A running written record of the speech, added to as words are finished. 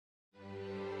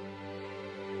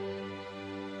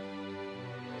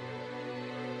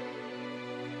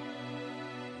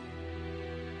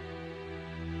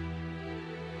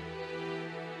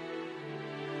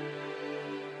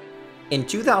In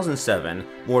 2007,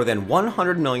 more than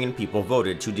 100 million people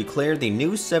voted to declare the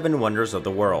new 7 wonders of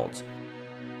the world.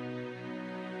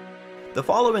 The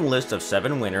following list of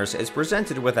 7 winners is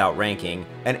presented without ranking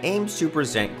and aims to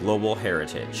present global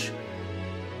heritage.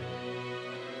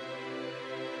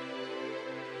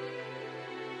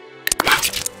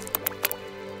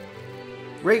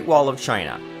 Great Wall of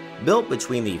China. Built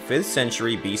between the 5th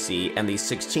century BC and the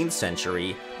 16th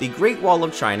century, the Great Wall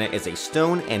of China is a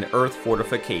stone and earth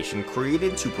fortification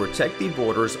created to protect the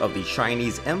borders of the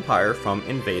Chinese Empire from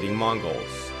invading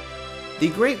Mongols. The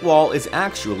Great Wall is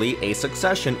actually a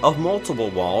succession of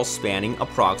multiple walls spanning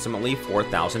approximately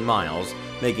 4,000 miles,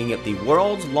 making it the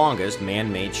world's longest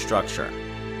man-made structure.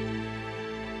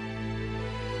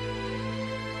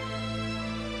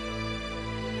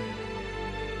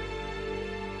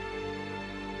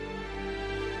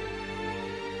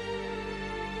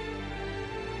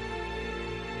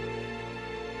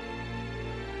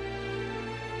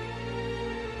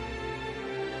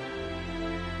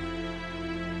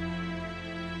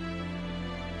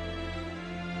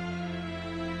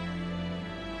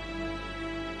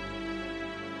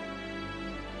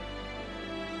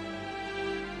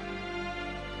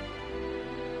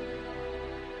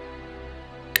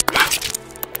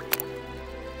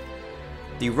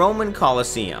 The Roman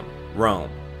Colosseum,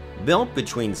 Rome. Built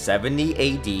between 70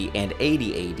 AD and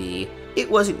 80 AD,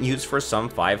 it wasn't used for some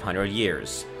 500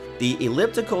 years. The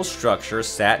elliptical structure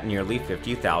sat nearly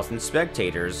 50,000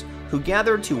 spectators who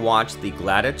gathered to watch the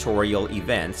gladiatorial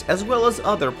events as well as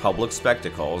other public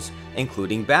spectacles,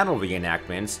 including battle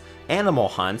reenactments, animal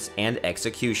hunts, and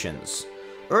executions.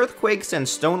 Earthquakes and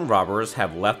stone robbers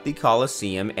have left the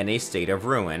Colosseum in a state of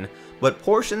ruin, but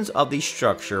portions of the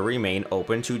structure remain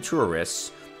open to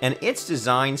tourists, and its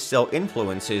design still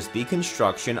influences the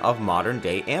construction of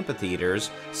modern-day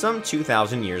amphitheaters some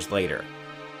 2,000 years later.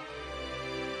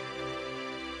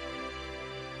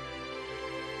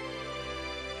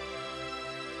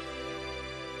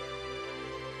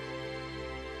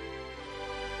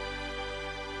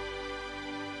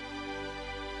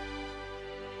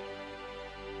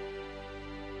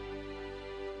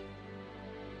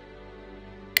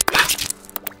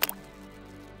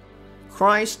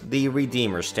 Christ the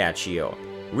Redeemer statue,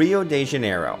 Rio de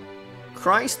Janeiro.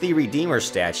 Christ the Redeemer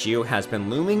statue has been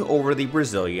looming over the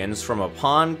Brazilians from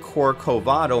upon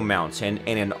Corcovado Mountain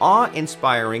in an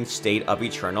awe-inspiring state of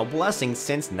eternal blessing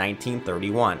since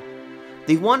 1931.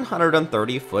 The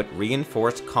 130-foot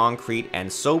reinforced concrete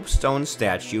and soapstone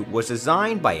statue was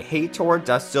designed by Heitor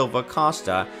da Silva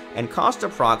Costa and cost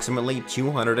approximately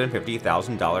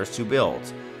 $250,000 to build.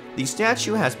 The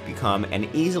statue has become an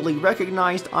easily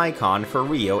recognized icon for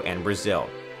Rio and Brazil.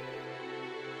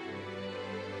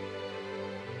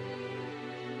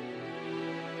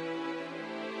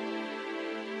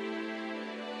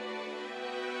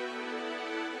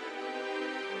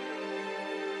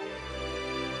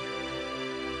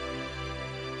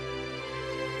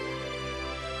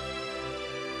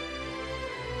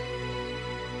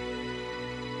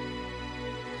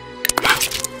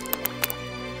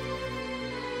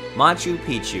 Machu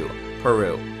Picchu,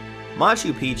 Peru.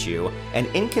 Machu Picchu, an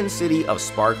Incan city of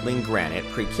sparkling granite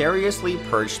precariously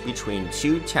perched between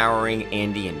 2 towering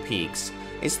Andean peaks,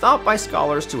 is thought by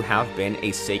scholars to have been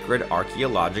a sacred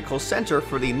archaeological center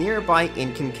for the nearby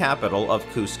Incan capital of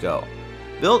Cusco.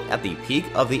 Built at the peak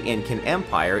of the Incan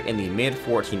Empire in the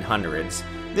mid-1400s,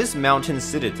 this mountain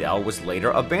citadel was later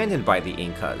abandoned by the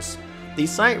Incas. The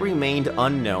site remained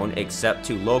unknown except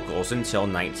to locals until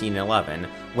 1911,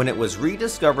 when it was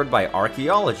rediscovered by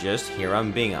archaeologist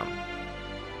Hiram Bingham.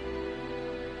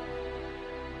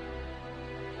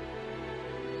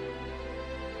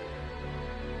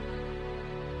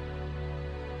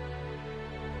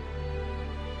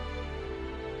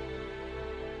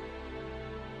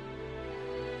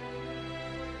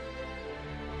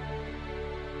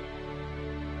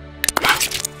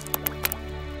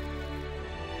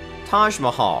 Taj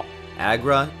Mahal,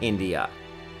 Agra, India.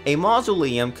 A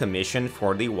mausoleum commissioned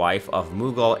for the wife of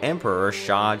Mughal Emperor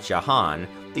Shah Jahan,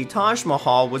 the Taj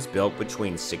Mahal was built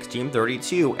between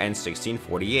 1632 and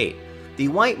 1648. The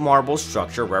white marble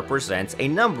structure represents a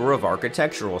number of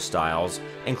architectural styles,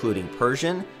 including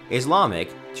Persian,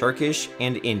 Islamic, Turkish,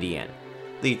 and Indian.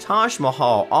 The Taj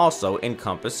Mahal also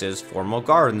encompasses formal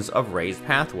gardens of raised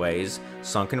pathways,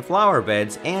 sunken flower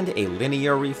beds, and a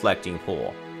linear reflecting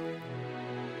pool.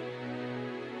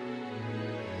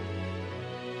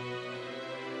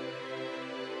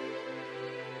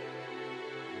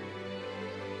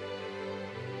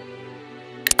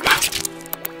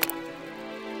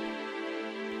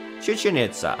 Chichen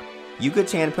Itza,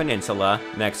 Yucatan Peninsula,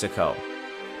 Mexico.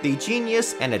 The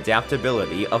genius and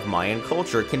adaptability of Mayan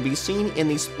culture can be seen in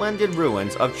the splendid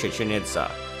ruins of Chichen Itza.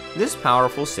 This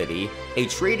powerful city, a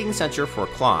trading center for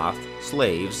cloth,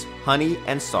 slaves, honey,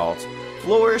 and salt,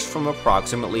 flourished from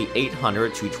approximately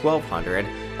 800 to 1200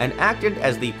 and acted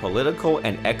as the political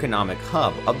and economic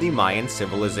hub of the Mayan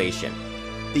civilization.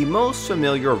 The most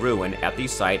familiar ruin at the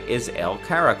site is El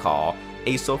Caracal,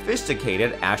 a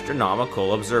sophisticated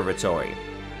astronomical observatory.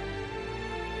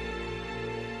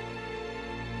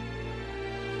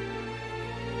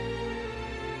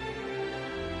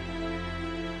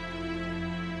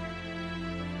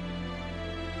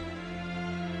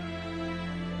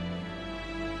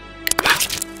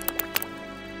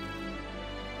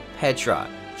 Petra,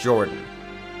 Jordan.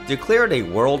 Declared a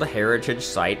World Heritage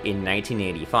Site in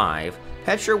 1985,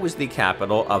 Petra was the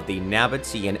capital of the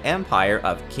Nabatean Empire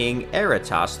of King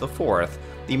Aretas IV.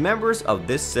 The members of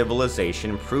this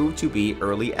civilization proved to be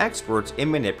early experts in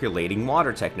manipulating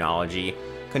water technology,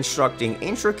 constructing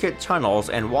intricate tunnels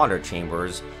and water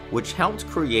chambers, which helped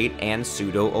create an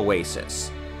pseudo-oasis.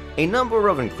 A number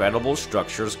of incredible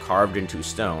structures carved into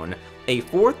stone, a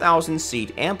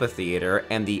 4,000-seat amphitheater,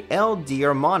 and the El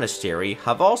Dir Monastery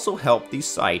have also helped the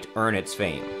site earn its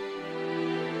fame.